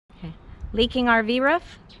Leaking RV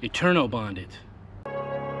roof? Eternabond it.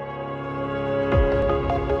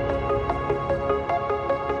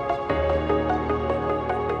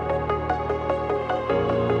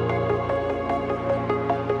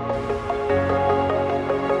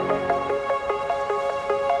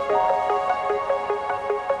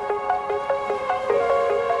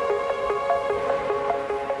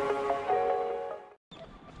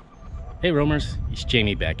 Hey roamers, it's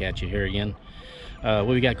Jamie back at you here again. What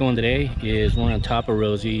we got going today is we're on top of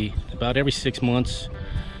Rosie. About every 6 months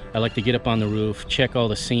I like to get up on the roof, check all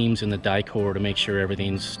the seams in the DICOR to make sure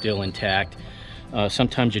everything's still intact.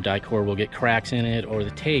 Sometimes your DICOR will get cracks in it, or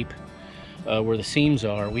the tape where the seams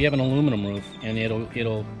are. We have an aluminum roof and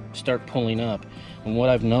it'll start pulling up, and what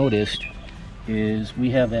I've noticed is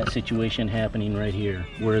we have that situation happening right here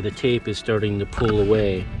where the tape is starting to pull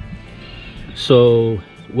away. So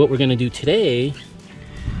what we're going to do today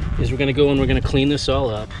is we're going to go and we're going to clean this all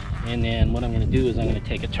up, and then what I'm going to do is I'm going to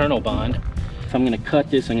take Eternabond. So I'm going to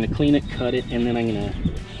cut this, I'm going to clean it, cut it, and then I'm going to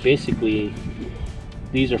basically,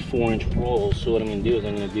 these are 4-inch rolls, so what I'm going to do is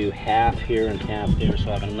I'm going to do half here and half there,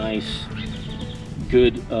 so I have a nice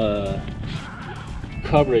good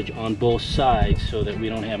coverage on both sides so that we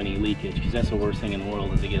don't have any leakage, because that's the worst thing in the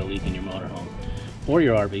world, is to get a leak in your motorhome or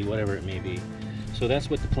your RV, whatever it may be. So that's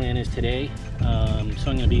what the plan is today. So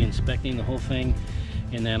I'm going to be inspecting the whole thing,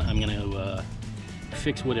 and then I'm going to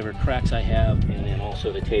fix whatever cracks I have, and then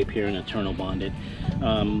also the tape here and Eternabond it.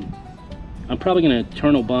 I'm probably going to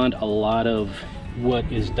Eternabond a lot of what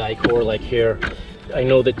is DICOR, like here. I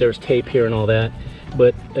know that there's tape here and all that,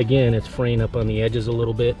 but again, it's fraying up on the edges a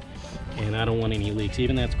little bit, and I don't want any leaks.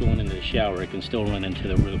 Even that's going into the shower, it can still run into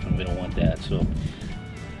the roof, and we don't want that. So,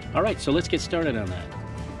 all right, so let's get started on that.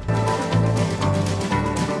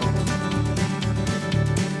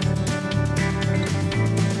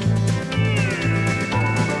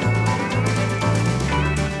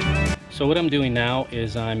 So what I'm doing now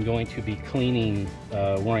is I'm going to be cleaning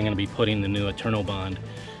where I'm going to be putting the new Eternabond.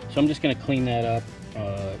 So I'm just going to clean that up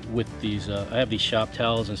with these, I have these shop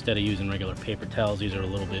towels instead of using regular paper towels. These are a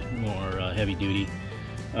little bit more heavy duty.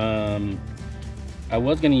 I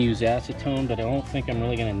was going to use acetone, but I don't think I'm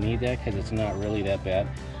really going to need that because it's not really that bad.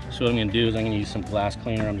 So what I'm going to do is I'm going to use some glass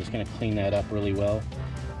cleaner. I'm just going to clean that up really well.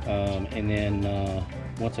 And then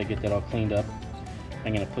once I get that all cleaned up,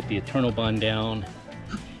 I'm going to put the Eternabond down.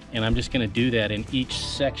 And I'm just going to do that in each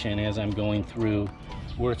section as I'm going through.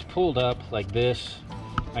 Where it's pulled up like this,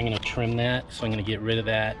 I'm going to trim that. So I'm going to get rid of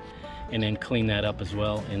that and then clean that up as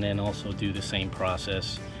well. And then also do the same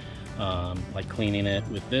process, like cleaning it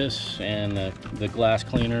with this and the glass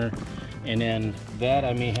cleaner. And then that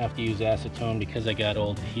I may have to use acetone because I got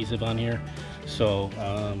old adhesive on here. So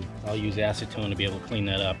I'll use acetone to be able to clean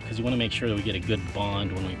that up, because you want to make sure that we get a good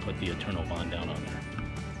bond when we put the Eternabond down on there.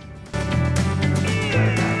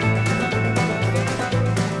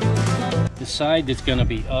 The side that's going to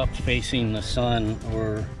be up facing the sun,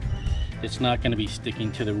 or it's not going to be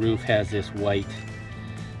sticking to the roof, has this white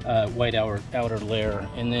outer layer,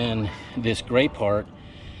 and then this gray part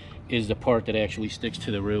is the part that actually sticks to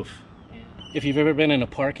the roof. If you've ever been in a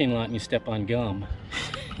parking lot and you step on gum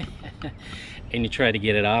and you try to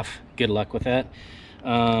get it off, good luck with that.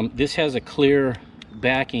 This has a clear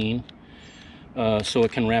backing, so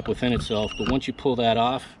it can wrap within itself, but once you pull that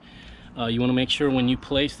off, you want to make sure when you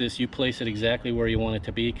place this, you place it exactly where you want it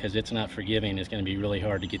to be, because it's not forgiving. It's going to be really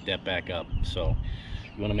hard to get that back up. So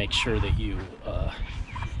you want to make sure that you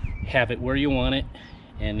have it where you want it,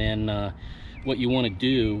 and then what you want to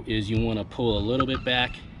do is you want to pull a little bit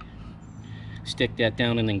back, stick that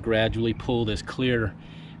down, and then gradually pull this clear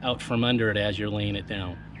out from under it as you're laying it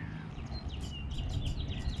down.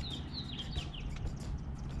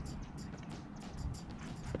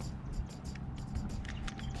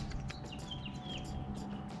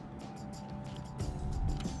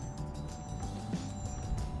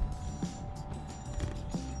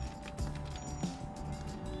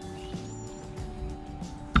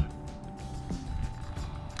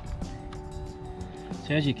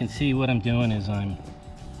 So as you can see, what I'm doing is I'm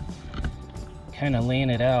kind of laying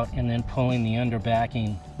it out and then pulling the under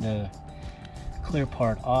backing, the clear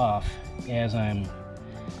part, off as I'm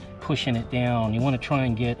pushing it down. You want to try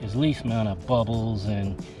and get as least amount of bubbles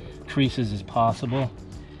and creases as possible.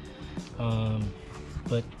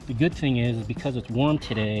 But the good thing is because it's warm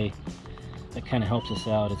today, that kind of helps us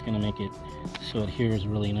out. It's going to make it so it adheres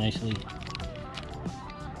really nicely.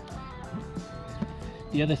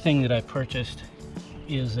 The other thing that I purchased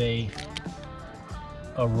is a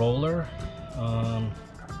roller,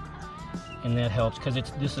 and that helps because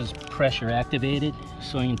this is pressure activated,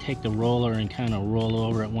 so I can take the roller and kind of roll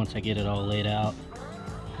over it once I get it all laid out.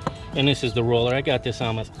 And this is the roller. I got this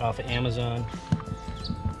off of Amazon.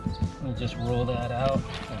 We'll just roll that out.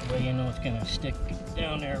 That way you know it's gonna stick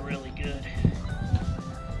down there really good.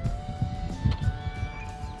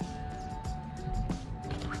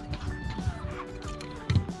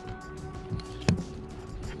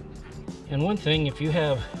 And one thing, if you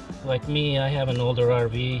have, like me, I have an older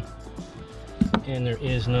RV and there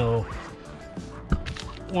is no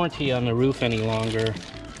warranty on the roof any longer.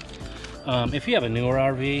 If you have a newer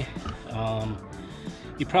RV,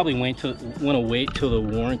 you probably want to wait till the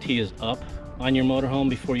warranty is up on your motorhome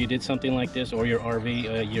before you did something like this, or your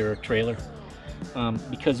RV, your trailer,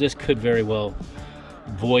 because this could very well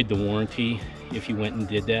void the warranty if you went and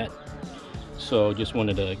did that. So just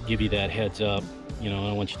wanted to give you that heads up. You know, I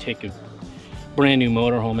don't want you to take a brand new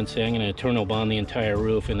motorhome and say I'm going to Eternabond the entire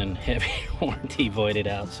roof and then have your warranty voided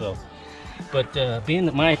out. So, but being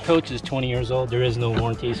that my coach is 20 years old, there is no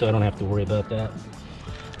warranty, so I don't have to worry about that.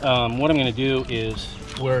 What I'm going to do is,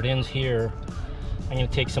 where it ends here, I'm going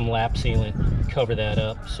to take some lap sealant, cover that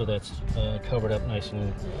up so that's covered up nice,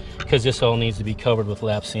 and because this all needs to be covered with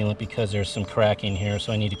lap sealant because there's some cracking here,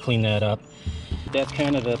 so I need to clean that up. That's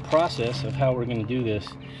kind of the process of how we're going to do this.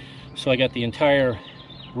 So I got the entire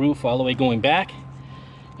roof all the way going back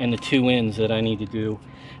and the two ends that I need to do,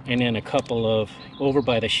 and then a couple of over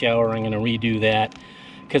by the shower. I'm going to redo that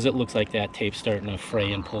because it looks like that tape's starting to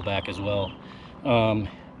fray and pull back as well.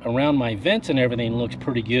 Around my vents and everything looks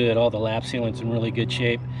pretty good. All the lap sealant's in really good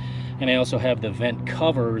shape, and I also have the vent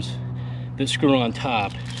covers that screw on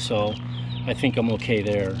top, so I think I'm okay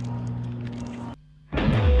there.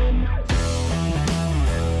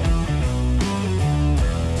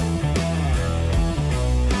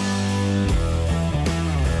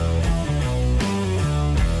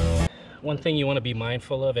 One thing you want to be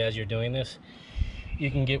mindful of as you're doing this, you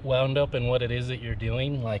can get wound up in what it is that you're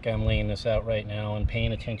doing, like I'm laying this out right now and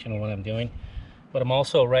paying attention to what I'm doing, but I'm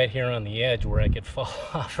also right here on the edge where I could fall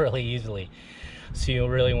off really easily. So you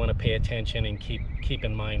really want to pay attention and keep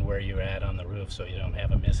in mind where you're at on the roof so you don't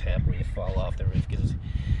have a mishap where you fall off the roof, because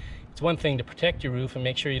it's one thing to protect your roof and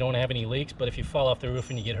make sure you don't have any leaks, but if you fall off the roof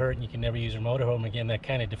and you get hurt and you can never use your motorhome again, that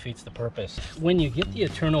kind of defeats the purpose. When you get the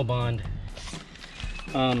Eternabond,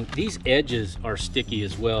 these edges are sticky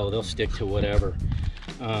as well. They'll stick to whatever.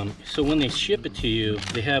 So when they ship it to you,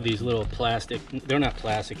 they have these little plastic, they're not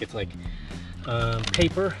plastic, it's like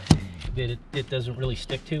paper that it doesn't really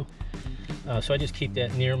stick to. So I just keep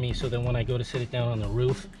that near me so that when I go to sit it down on the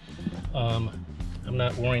roof, I'm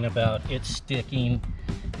not worrying about it sticking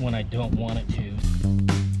when I don't want it to.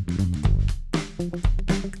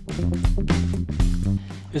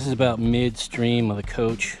 This is about midstream of the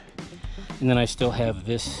coach. And then I still have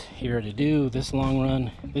this here to do, this long run,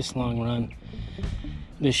 this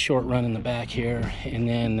short run in the back here, and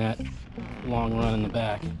then that long run in the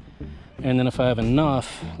back. And then if I have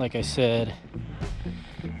enough, like I said,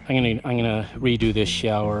 I'm gonna redo this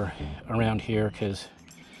shower around here because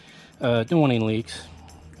don't want any leaks.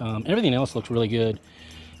 Everything else looks really good.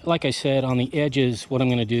 Like I said, on the edges, what I'm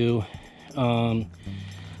gonna do,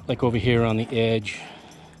 like over here on the edge,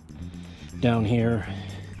 down here,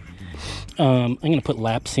 I'm going to put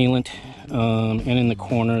lap sealant, and in the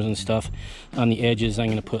corners and stuff on the edges I'm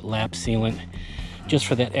going to put lap sealant just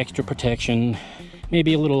for that extra protection.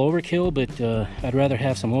 Maybe a little overkill, but I'd rather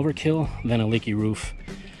have some overkill than a leaky roof,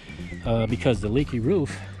 because the leaky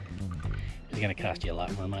roof is going to cost you a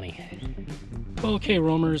lot more money. Okay,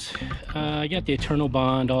 roamers, I got the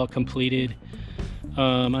Eternabond all completed.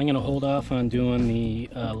 I'm going to hold off on doing the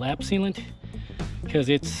lap sealant because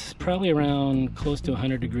it's probably around close to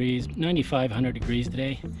 100 degrees, 95, 100 degrees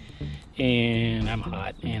today, and I'm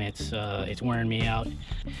hot and it's wearing me out.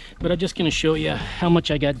 But I'm just going to show you how much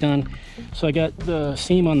I got done. So I got the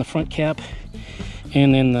seam on the front cap,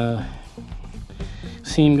 and then the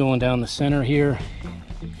seam going down the center here.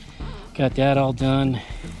 Got that all done.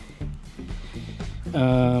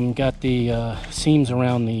 Got the seams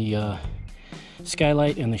around the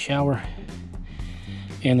skylight and the shower,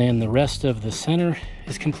 and then the rest of the center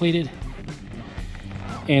is completed,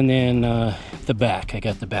 and then the back, I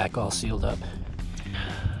got the back all sealed up.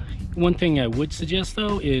 One thing I would suggest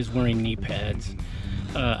though is wearing knee pads.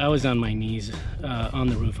 I was on my knees on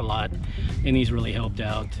the roof a lot, and these really helped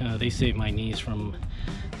out. They saved my knees from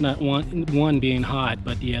not one being hot,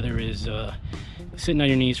 but the other is sitting on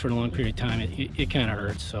your knees for a long period of time. It kind of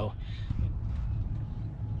hurts. So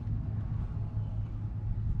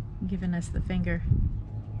giving us the finger.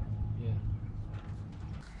 yeah.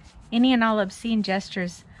 Any and all obscene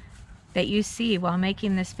gestures that you see while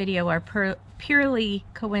making this video are purely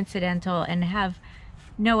coincidental and have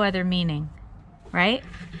no other meaning, right?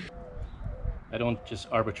 I don't just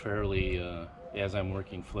arbitrarily, as I'm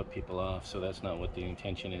working, flip people off, so that's not what the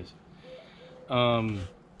intention is.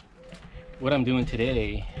 What I'm doing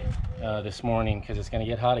today, this morning, because it's going to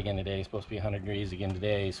get hot again today, it's supposed to be 100 degrees again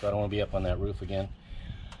today, so I don't want to be up on that roof again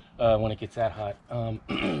when it gets that hot.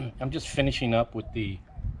 I'm just finishing up with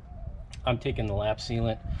I'm taking the lap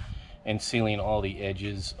sealant and sealing all the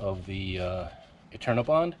edges of the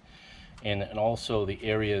Eternabond, and also the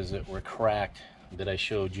areas that were cracked that I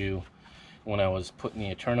showed you when I was putting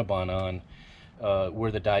the Eternabond on, where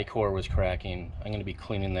the DICOR was cracking. I'm going to be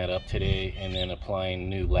cleaning that up today and then applying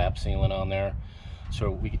new lap sealant on there,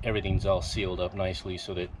 so everything's all sealed up nicely,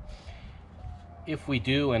 so that if we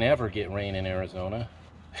do and ever get rain in Arizona,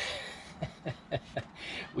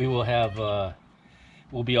 we will have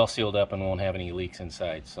we'll be all sealed up and won't have any leaks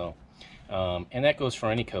inside. So and that goes for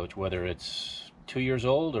any coach, whether it's 2 years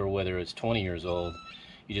old or whether it's 20 years old.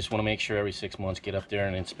 You just want to make sure every 6 months get up there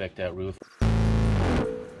and inspect that roof.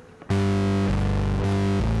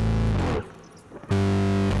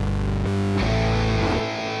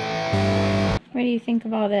 What do you think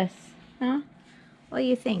of all this? Huh? What do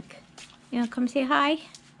you think? You want to come say hi?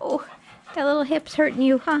 Oh, that little hip's hurting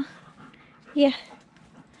you, huh? Yeah.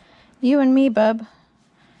 You and me, bub.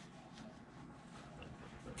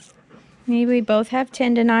 Maybe we both have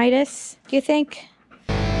tendonitis, do you think?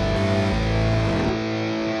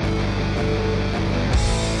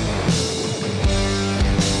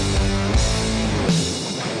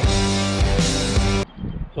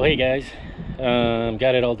 So hey guys,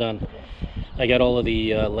 got it all done. I got all of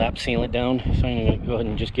the lap sealant down, so I'm going to go ahead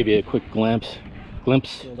and just give you a quick glimpse.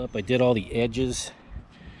 Filled up. I did all the edges,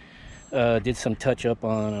 did some touch up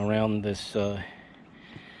on around this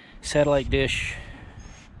satellite dish,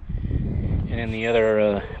 and then the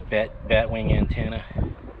other bat wing antenna,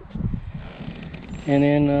 and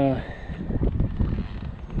then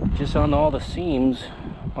just on all the seams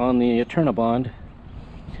on the Eternabond,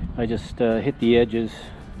 I just hit the edges,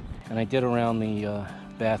 and I did around the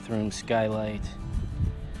bathroom skylight,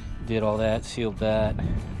 did all that, sealed that,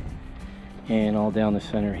 and all down the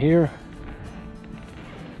center here,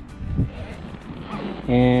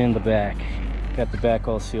 and the back, got the back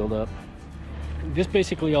all sealed up. This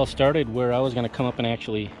basically all started where I was going to come up and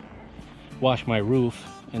actually wash my roof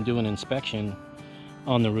and do an inspection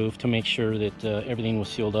on the roof to make sure that everything was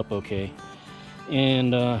sealed up okay.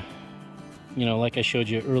 And you know, like I showed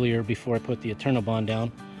you earlier before I put the Eternabond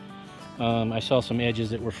down, I saw some edges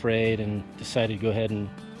that were frayed and decided to go ahead and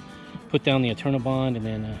put down the Eternabond and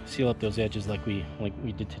then seal up those edges like we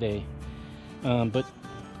did today. But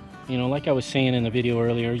you know, like I was saying in the video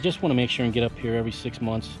earlier, you just want to make sure and get up here every 6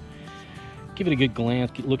 months, give it a good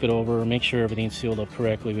glance, look it over, make sure everything's sealed up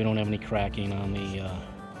correctly, we don't have any cracking on the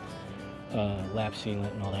lap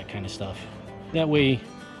sealant and all that kind of stuff. That way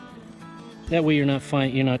you're not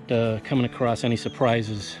coming across any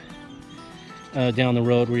surprises down the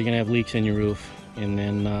road where you're gonna have leaks in your roof and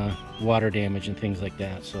then water damage and things like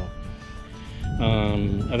that. So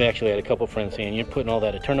I've actually had a couple friends saying, you're putting all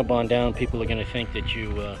that Eternabond down, people are gonna think that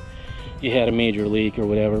you had a major leak or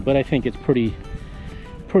whatever. But I think it's pretty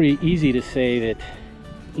easy to say that,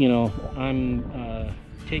 you know, I'm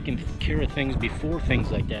taking care of things before things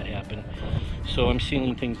like that happen, so I'm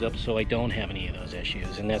sealing things up so I don't have any of those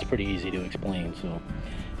issues, and that's pretty easy to explain. So,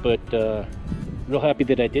 but real happy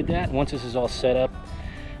that I did that. Once this is all set up,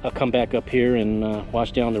 I'll come back up here and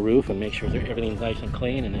wash down the roof and make sure that everything's nice and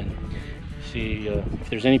clean, and then see if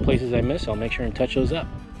there's any places I miss, I'll make sure and touch those up.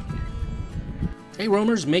 Hey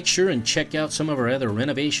roamers, make sure and check out some of our other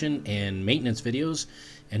renovation and maintenance videos,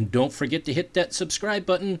 and don't forget to hit that subscribe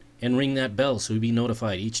button and ring that bell so you'll be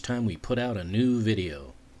notified each time we put out a new video.